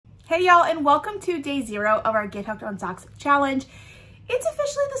Hey y'all, and welcome to day 0 of our Get Hooked on Socks challenge. It's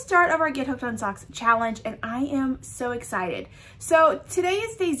officially the start of our Get Hooked on Socks challenge, and I am so excited. So today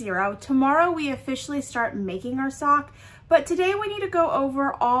is day 0. Tomorrow we officially start making our sock, but today we need to go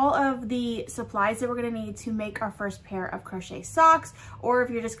over all of the supplies that we're going to need to make our first pair of crochet socks, or if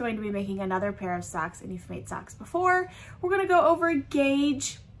you're just going to be making another pair of socks and you've made socks before, we're going to go over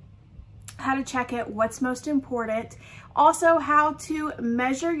gauge, how to check it, what's most important, also how to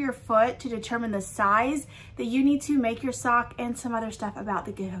measure your foot to determine the size that you need to make your sock, and some other stuff about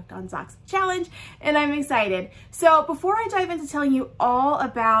the Get Hooked on Socks challenge, and I'm excited. So before I dive into telling you all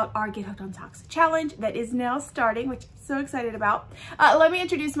about our Get Hooked on Socks challenge that is now starting, which I'm so excited about, let me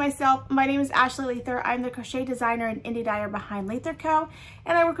introduce myself. My name is Ashley Leither. I'm the crochet designer and indie dyer behind Leither Co.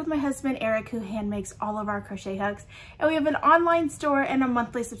 And I work with my husband Eric, who hand makes all of our crochet hooks. And we have an online store and a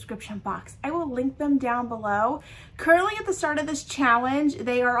monthly subscription box. I will link them down below. Currently at the start of this challenge,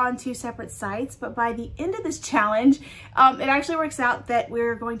 they are on 2 separate sites, but by the end of this challenge, it actually works out that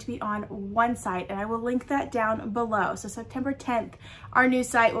we're going to be on one site, and I will link that down below. So September 10th, our new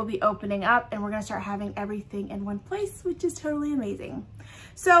site will be opening up, and we're gonna start having everything in one place, which is totally amazing.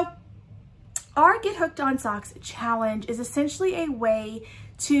 So our Get Hooked on Socks challenge is essentially a way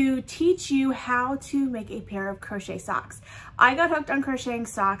to teach you how to make a pair of crochet socks. I got hooked on crocheting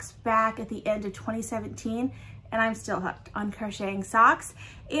socks back at the end of 2017, and I'm still hooked on crocheting socks.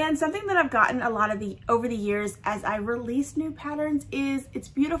 And something that I've gotten a lot of over the years as I release new patterns is, it's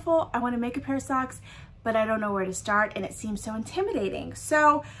beautiful, I want to make a pair of socks, but I don't know where to start, and it seems so intimidating.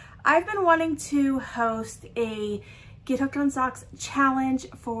 So I've been wanting to host a Get Hooked on Socks challenge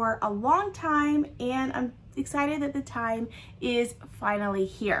for a long time, and I'm excited that the time is finally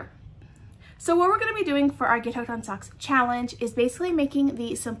here. So what we're going to be doing for our Get Hooked on Socks challenge is basically making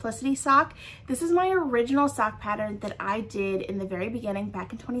the simplicity sock. This is my original sock pattern that I did in the very beginning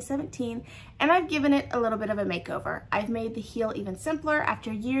back in 2017, and I've given it a little bit of a makeover. I've made the heel even simpler.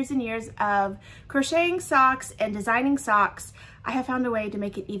 After years and years of crocheting socks and designing socks, I have found a way to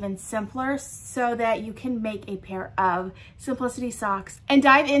make it even simpler so that you can make a pair of simplicity socks and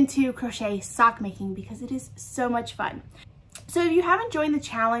dive into crochet sock making, because it is so much fun. So if you haven't joined the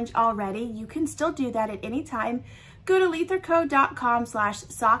challenge already, you can still do that at any time. Go to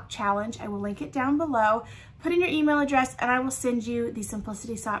leitherco.com/sock challenge. I will link it down below. Put in your email address and I will send you the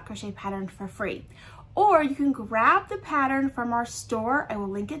simplicity sock crochet pattern for free. Or you can grab the pattern from our store. I will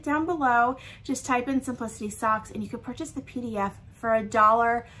link it down below. Just type in simplicity socks and you can purchase the PDF for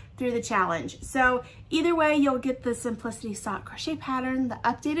 $1 through the challenge. So either way, you'll get the simplicity sock crochet pattern, the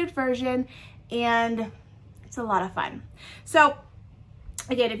updated version, and it's a lot of fun. So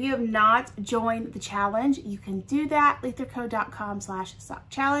again, if you have not joined the challenge, you can do that. leitherco.com/sock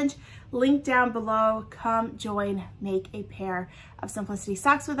challenge. Link down below. Come join, make a pair of simplicity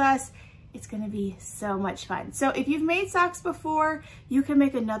socks with us. It's gonna be so much fun. So if you've made socks before, you can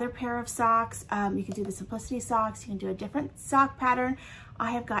make another pair of socks. You can do the simplicity socks. You can do a different sock pattern.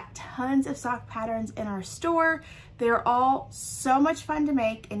 I have got tons of sock patterns in our store. They're all so much fun to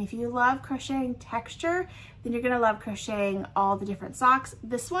make. And if you love crocheting texture, then you're gonna love crocheting all the different socks.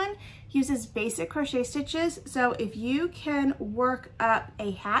 This one uses basic crochet stitches. So if you can work up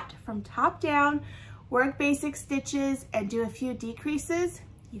a hat from top down, work basic stitches, and do a few decreases,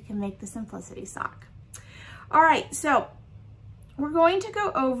 you can make the simplicity sock. All right, so we're going to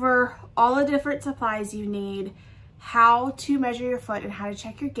go over all the different supplies you need, how to measure your foot and how to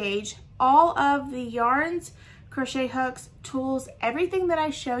check your gauge, all of the yarns, crochet hooks, tools, everything that I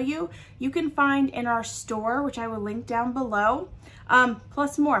show you, you can find in our store, which I will link down below,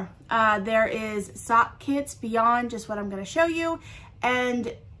 plus more. There is sock kits beyond just what I'm gonna show you,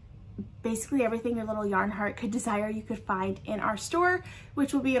 and basically everything your little yarn heart could desire you could find in our store,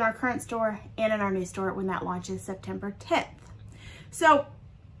 which will be in our current store and in our new store when that launches September 10th. So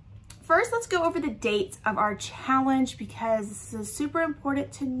first, let's go over the dates of our challenge, because this is super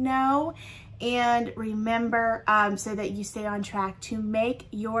important to know and remember, so that you stay on track to make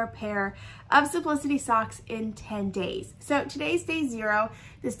your pair of simplicity socks in 10 days. So today's day 0.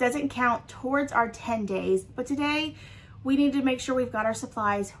 This doesn't count towards our 10 days, but today we need to make sure we've got our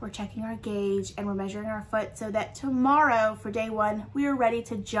supplies, we're checking our gauge, and we're measuring our foot so that tomorrow for day 1, we are ready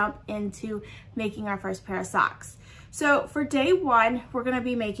to jump into making our first pair of socks. So for day 1, we're gonna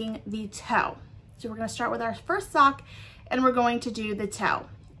be making the toe. So we're gonna start with our first sock and we're going to do the toe.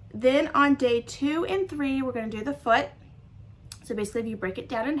 Then on day 2 and 3, we're gonna do the foot. So basically if you break it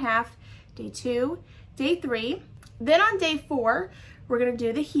down in half, day 2, day 3. Then on day 4, we're gonna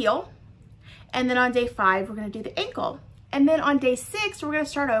do the heel. And then on day 5, we're gonna do the ankle. And then on day 6, we're gonna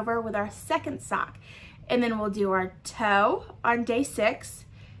start over with our second sock. And then we'll do our toe on day 6,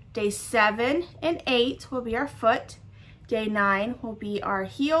 Day 7 and 8 will be our foot. Day 9 will be our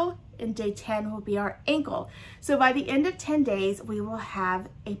heel, and day 10 will be our ankle. So by the end of 10 days, we will have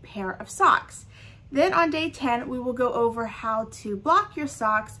a pair of socks. Then on day 10, we will go over how to block your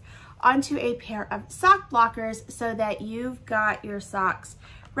socks onto a pair of sock blockers so that you've got your socks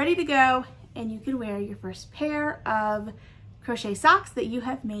ready to go and you can wear your first pair of crochet socks that you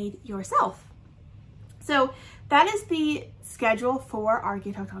have made yourself. So that is the schedule for our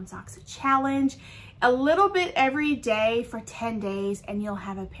Get Hooked on Socks challenge. A little bit every day for 10 days and you'll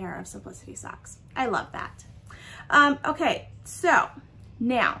have a pair of Simplicity socks. I love that. Okay, so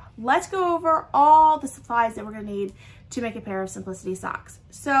now let's go over all the supplies that we're gonna need to make a pair of Simplicity socks.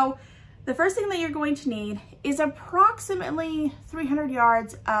 So the first thing that you're going to need is approximately 300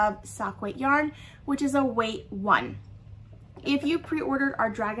 yards of sock weight yarn, which is a weight 1. If you pre-ordered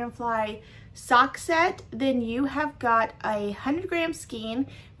our Dragonfly sock set, then you have got a 100 gram skein,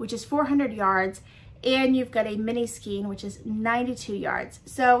 which is 400 yards, and you've got a mini skein, which is 92 yards.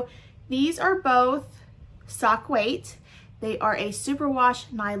 So these are both sock weight. They are a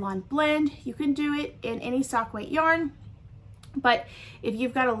superwash nylon blend. You can do it in any sock weight yarn, but if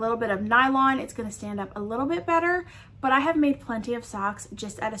you've got a little bit of nylon, it's gonna stand up a little bit better. But I have made plenty of socks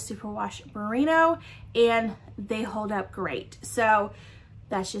just out of superwash merino and they hold up great. So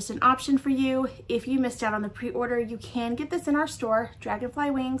that's just an option for you. If you missed out on the pre-order, you can get this in our store, Dragonfly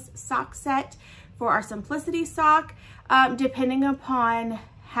Wings sock set for our Simplicity sock. Depending upon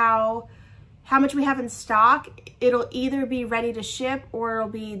how much we have in stock, it'll either be ready to ship or it'll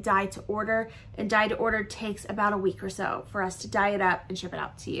be dye to order, and dye to order takes about a week or so for us to dye it up and ship it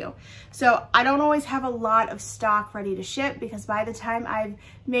out to you. So I don't always have a lot of stock ready to ship because by the time I've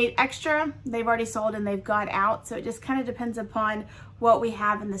made extra, they've already sold and they've gone out. So it just kind of depends upon what we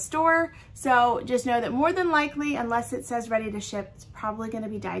have in the store. So just know that more than likely, unless it says ready to ship, it's probably going to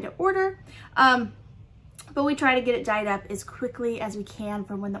be dye to order. But we try to get it dyed up as quickly as we can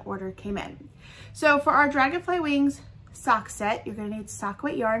from when the order came in. So for our Dragonfly Wings sock set, you're gonna need sock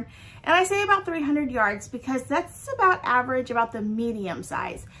weight yarn. And I say about 300 yards because that's about average, about the medium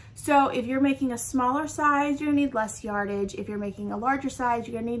size. So if you're making a smaller size, you're gonna need less yardage. If you're making a larger size,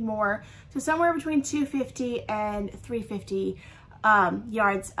 you're gonna need more. So somewhere between 250 and 350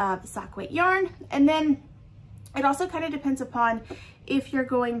 yards of sock weight yarn. And then it also kind of depends upon if you're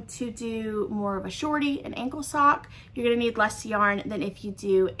going to do more of a shorty, an ankle sock, you're gonna need less yarn than if you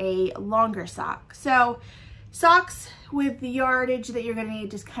do a longer sock. So socks with the yardage that you're gonna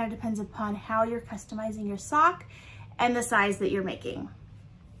need just kind of depends upon how you're customizing your sock and the size that you're making.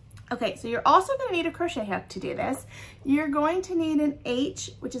 Okay, so you're also gonna need a crochet hook to do this. You're going to need an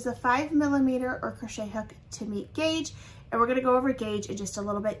H, which is a 5mm or crochet hook to meet gauge. And we're gonna go over gauge in just a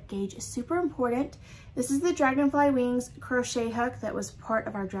little bit. Gauge is super important. This is the Dragonfly Wings crochet hook that was part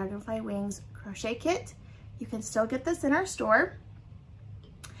of our Dragonfly Wings crochet kit. You can still get this in our store.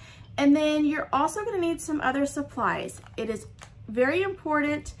 And then you're also gonna need some other supplies. It is very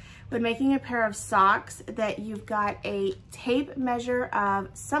important when making a pair of socks that you've got a tape measure of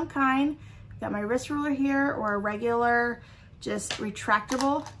some kind. I've got my wrist ruler here, or a regular, just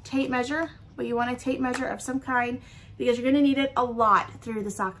retractable tape measure, but you want a tape measure of some kind because you're gonna need it a lot through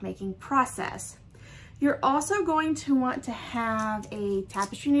the sock making process. You're also going to want to have a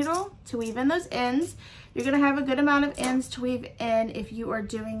tapestry needle to weave in those ends. You're gonna have a good amount of ends to weave in if you are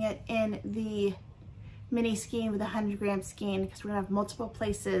doing it in the mini skein with a 100 gram skein, because we're gonna have multiple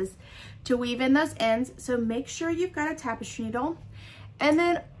places to weave in those ends. So make sure you've got a tapestry needle. And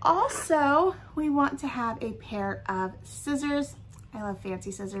then also we want to have a pair of scissors. I love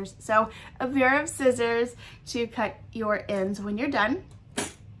fancy scissors. So a pair of scissors to cut your ends when you're done.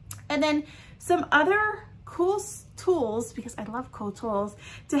 And then some other cool tools, because I love cool tools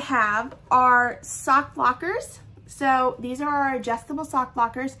to have, are sock blockers. So these are our adjustable sock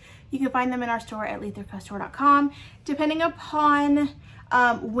blockers. You can find them in our store at leithercostore.com. Depending upon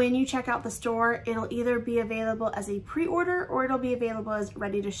when you check out the store, it'll either be available as a pre-order or it'll be available as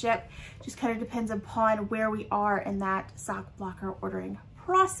ready to ship. Just kind of depends upon where we are in that sock blocker ordering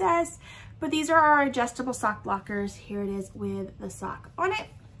process. But these are our adjustable sock blockers. Here it is with the sock on it.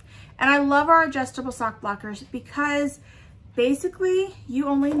 And I love our adjustable sock blockers because basically you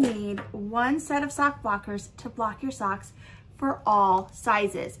only need one set of sock blockers to block your socks for all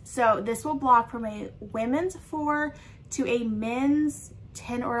sizes. So this will block from a women's 4 to a men's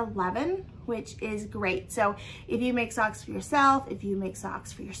 10 or 11, which is great. So if you make socks for yourself, if you make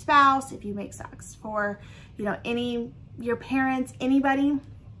socks for your spouse, if you make socks for, you know, your parents, anybody,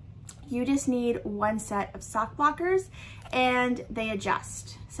 you just need one set of sock blockers and they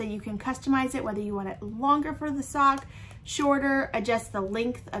adjust. So you can customize it whether you want it longer for the sock, shorter, adjust the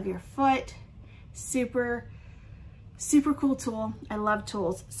length of your foot. Super cool tool. I love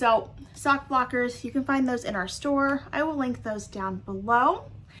tools. So sock blockers, you can find those in our store. I will link those down below.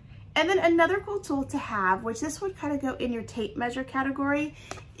 And then another cool tool to have, which this would kind of go in your tape measure category,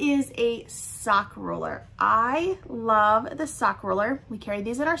 is a sock ruler. I love the sock ruler. We carry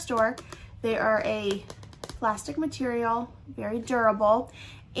these in our store. They are a plastic material, very durable.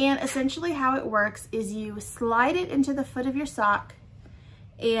 And essentially how it works is you slide it into the foot of your sock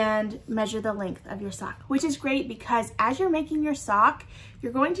and measure the length of your sock, which is great because as you're making your sock,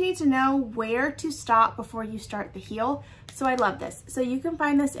 you're going to need to know where to stop before you start the heel. So I love this. So you can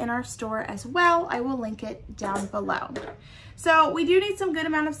find this in our store as well. I will link it down below. So we do need some good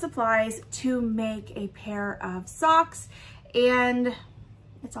amount of supplies to make a pair of socks, and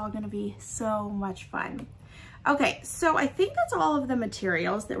it's all gonna be so much fun. Okay, so I think that's all of the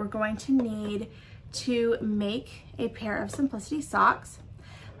materials that we're going to need to make a pair of Simplicity socks.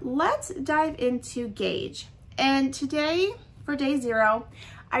 Let's dive into gauge. And today, for day 0,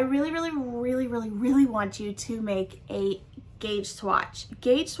 I really want you to make a gauge swatch.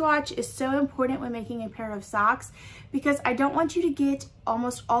 Gauge swatch is so important when making a pair of socks because I don't want you to get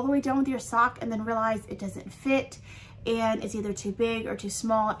almost all the way done with your sock and then realize it doesn't fit and it's either too big or too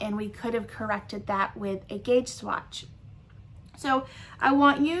small, and we could have corrected that with a gauge swatch. So I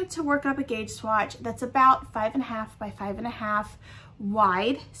want you to work up a gauge swatch that's about 5.5 by 5.5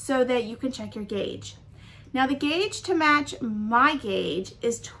 wide so that you can check your gauge. Now the gauge to match my gauge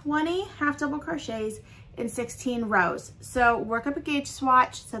is 20 half double crochets in 16 rows. So work up a gauge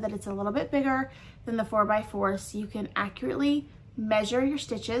swatch so that it's a little bit bigger than the 4x4 so you can accurately measure your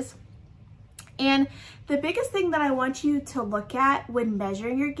stitches. And the biggest thing that I want you to look at when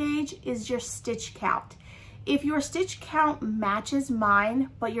measuring your gauge is your stitch count. If your stitch count matches mine,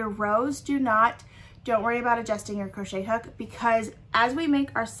 but your rows do not, don't worry about adjusting your crochet hook because as we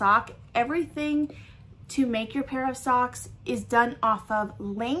make our sock, everything to make your pair of socks is done off of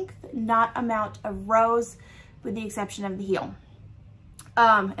length, not amount of rows, with the exception of the heel.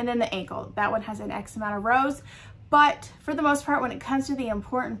 And then the ankle, that one has an X amount of rows. But for the most part, when it comes to the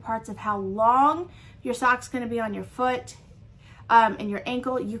important parts of how long your sock's gonna be on your foot and your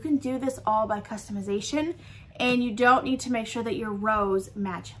ankle, you can do this all by customization, and you don't need to make sure that your rows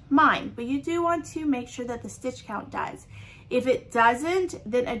match mine, but you do want to make sure that the stitch count does. If it doesn't,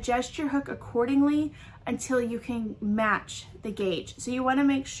 then adjust your hook accordingly until you can match the gauge. So you wanna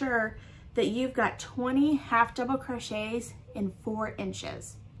make sure that you've got 20 half double crochets in 4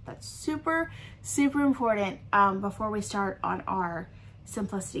 inches. That's super important before we start on our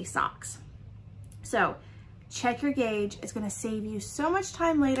Simplicity socks. So check your gauge. It's gonna save you so much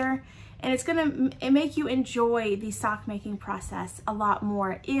time later, and it's gonna make you enjoy the sock making process a lot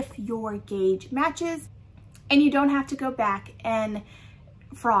more if your gauge matches and you don't have to go back and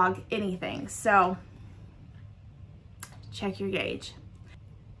frog anything. So check your gauge.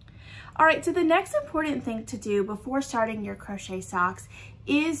 All right, so the next important thing to do before starting your crochet socks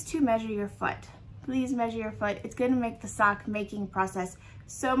is to measure your foot. Please measure your foot. It's going to make the sock making process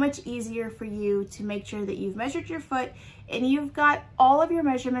so much easier for you to make sure that you've measured your foot and you've got all of your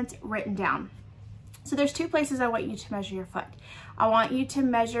measurements written down. So there's 2 places I want you to measure your foot. I want you to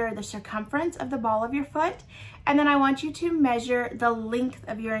measure the circumference of the ball of your foot, and then I want you to measure the length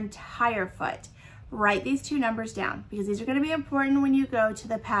of your entire foot. Write these 2 numbers down because these are going to be important when you go to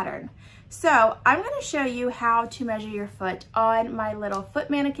the pattern. So I'm going to show you how to measure your foot on my little foot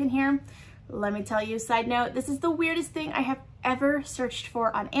mannequin here. Let me tell you, side note, this is the weirdest thing I have ever searched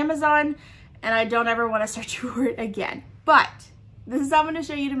for on Amazon, and I don't ever want to search for it again. But this is how I'm going to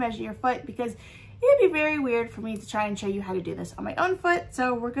show you to measure your foot because it'd be very weird for me to try and show you how to do this on my own foot.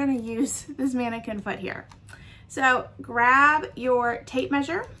 So we're going to use this mannequin foot here. So grab your tape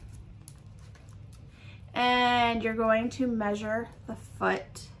measure and you're going to measure the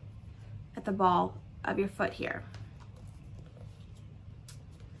foot at the ball of your foot here.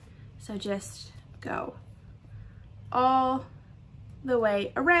 So just go all the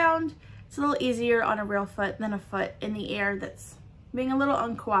way around. It's a little easier on a real foot than a foot in the air that's being a little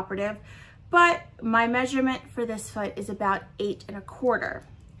uncooperative, but my measurement for this foot is about 8 1/4.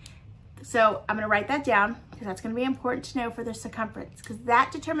 So I'm gonna write that down because that's gonna be important to know for the circumference because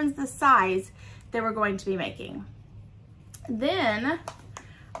that determines the size that we're going to be making. Then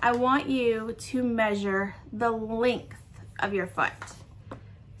I want you to measure the length of your foot.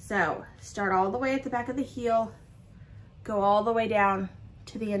 So start all the way at the back of the heel, go all the way down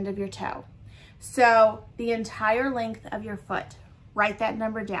to the end of your toe. So the entire length of your foot, write that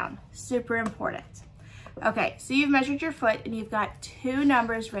number down, super important. Okay, so you've measured your foot and you've got 2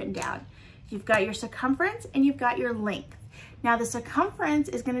 numbers written down. You've got your circumference and you've got your length. Now the circumference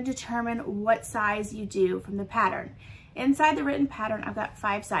is going to determine what size you do from the pattern. Inside the written pattern, I've got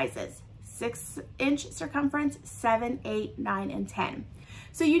 5 sizes: 6-inch circumference, 7, 8, 9, and 10.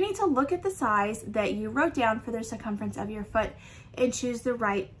 So you need to look at the size that you wrote down for the circumference of your foot and choose the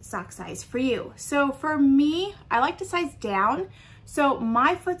right sock size for you. So for me, I like to size down. So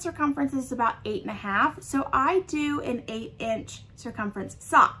my foot circumference is about 8.5. So I do an 8-inch circumference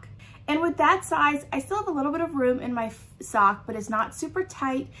sock. And with that size, I still have a little bit of room in my sock, but it's not super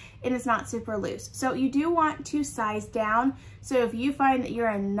tight and it's not super loose. So you do want to size down. So if you find that you're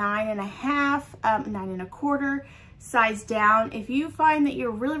a 9.5, 9.25, size down. If you find that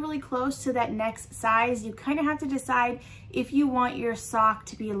you're really, really close to that next size, you kind of have to decide if you want your sock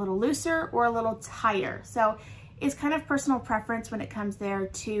to be a little looser or a little tighter. So it's kind of personal preference when it comes there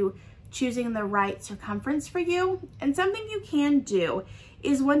to choosing the right circumference for you. And something you can do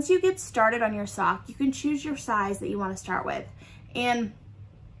is once you get started on your sock, you can choose your size that you want to start with. And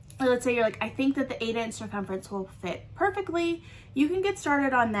let's say you're like, I think that the 8-inch circumference will fit perfectly. You can get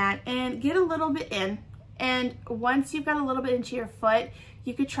started on that and get a little bit in. And once you've got a little bit into your foot,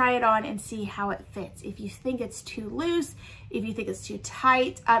 you could try it on and see how it fits. If you think it's too loose, if you think it's too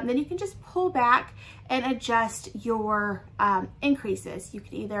tight, then you can just pull back and adjust your increases. You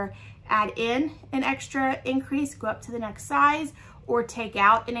could either add in an extra increase, go up to the next size, or take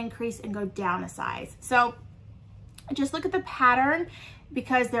out an increase and go down a size. So just look at the pattern,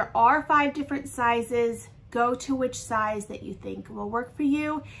 because there are 5 different sizes. Go to which size that you think will work for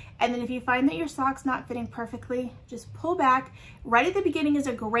you. And then if you find that your sock's not fitting perfectly, just pull back. Right at the beginning is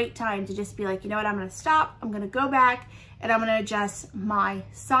a great time to just be like, you know what, I'm gonna stop, I'm gonna go back, and I'm gonna adjust my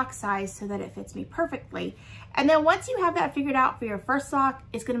sock size so that it fits me perfectly. And then once you have that figured out for your first sock,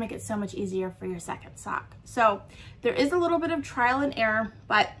 it's gonna make it so much easier for your second sock. So there is a little bit of trial and error,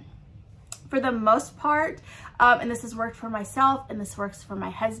 but for the most part, and this has worked for myself and this works for my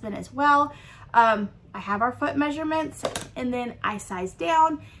husband as well, I have our foot measurements and then I size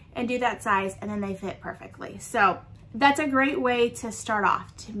down and do that size, and then they fit perfectly. So that's a great way to start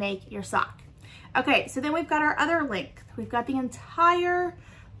off to make your sock. Okay, so then we've got our other length. We've got the entire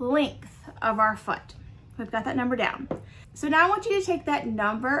length of our foot. We've got that number down. So now I want you to take that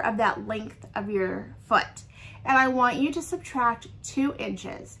number of that length of your foot, and I want you to subtract 2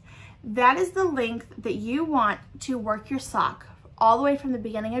 inches. That is the length that you want to work your sock all the way from the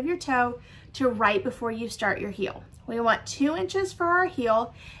beginning of your toe to right before you start your heel. We want 2 inches for our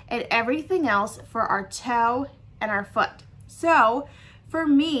heel and everything else for our toe and our foot. So for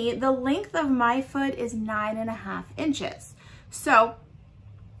me, the length of my foot is 9.5 inches. So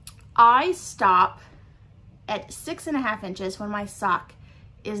I stop at 6.5 inches when my sock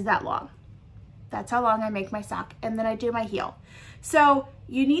is that long. That's how long I make my sock, and then I do my heel. So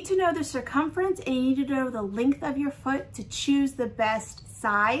you need to know the circumference and you need to know the length of your foot to choose the best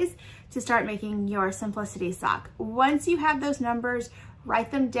size to start making your simplicity sock. Once you have those numbers,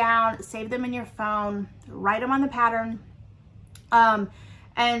 write them down, save them in your phone, write them on the pattern,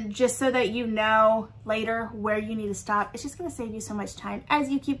 and just so that you know later where you need to stop. It's just gonna save you so much time as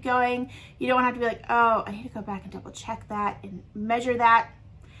you keep going. You don't have to be like, oh, I need to go back and double check that and measure that.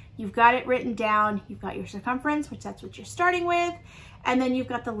 You've got it written down. You've got your circumference, which that's what you're starting with. And then you've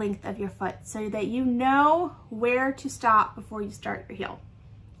got the length of your foot so that you know where to stop before you start your heel.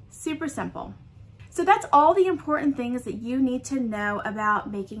 Super simple. So that's all the important things that you need to know about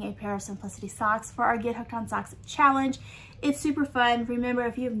making a pair of simplicity socks for our Get Hooked on Socks challenge. It's super fun. Remember,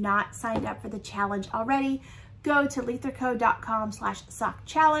 if you have not signed up for the challenge already, go to leitherco.com/sock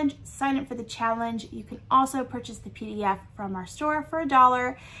challenge, sign up for the challenge. You can also purchase the PDF from our store for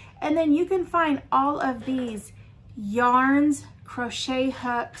 $1. And then you can find all of these yarns, crochet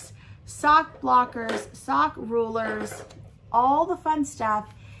hooks, sock blockers, sock rulers, all the fun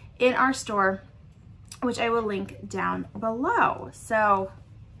stuff in our store, which I will link down below. So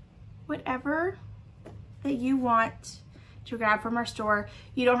whatever that you want to grab from our store,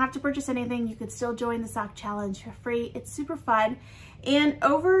 you don't have to purchase anything. You could still join the sock challenge for free. It's super fun. And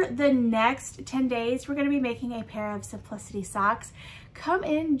over the next 10 days, we're gonna be making a pair of simplicity socks. Come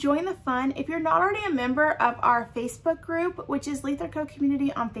in, join the fun. If you're not already a member of our Facebook group, which is Leither Co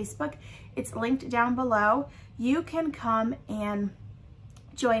Community on Facebook, it's linked down below. You can come and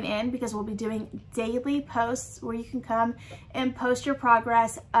join in because we'll be doing daily posts where you can come and post your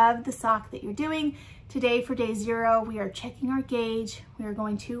progress of the sock that you're doing. Today for day 0, we are checking our gauge. We are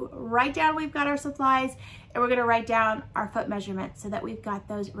going to write down we've got our supplies, and we're gonna write down our foot measurements so that we've got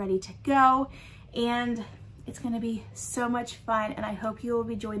those ready to go. And It's gonna be so much fun, and I hope you will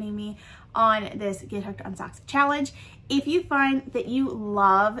be joining me on this Get Hooked on Socks challenge. If you find that you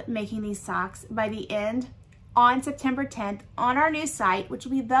love making these socks, by the end, on September 10th, on our new site, which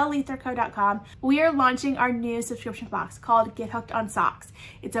will be theleitherco.com, we are launching our new subscription box called Get Hooked on Socks.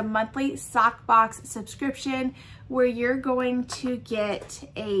 It's a monthly sock box subscription where you're going to get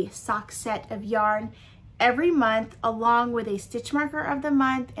a sock set of yarn every month, along with a stitch marker of the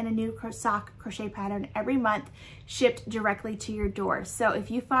month and a new sock crochet pattern every month, shipped directly to your door. So if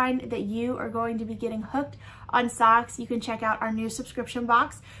you find that you are going to be getting hooked on socks, you can check out our new subscription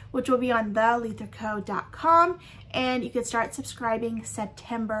box, which will be on theleitherco.com, and you can start subscribing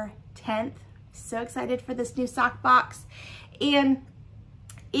September 10th. So excited for this new sock box. And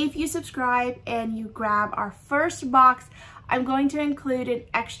if you subscribe and you grab our first box, I'm going to include an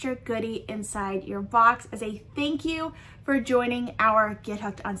extra goodie inside your box as a thank you for joining our Get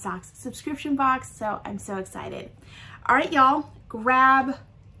Hooked on Socks subscription box. So I'm so excited. All right, y'all, grab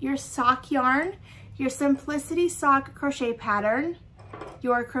your sock yarn, your Simplicity sock crochet pattern,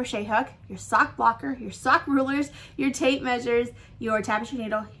 your crochet hook, your sock blocker, your sock rulers, your tape measures, your tapestry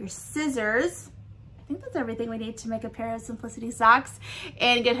needle, your scissors. I think that's everything we need to make a pair of Simplicity socks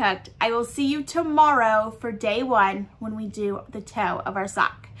and get hooked. I will see you tomorrow for day 1 when we do the toe of our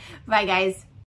sock. Bye, guys.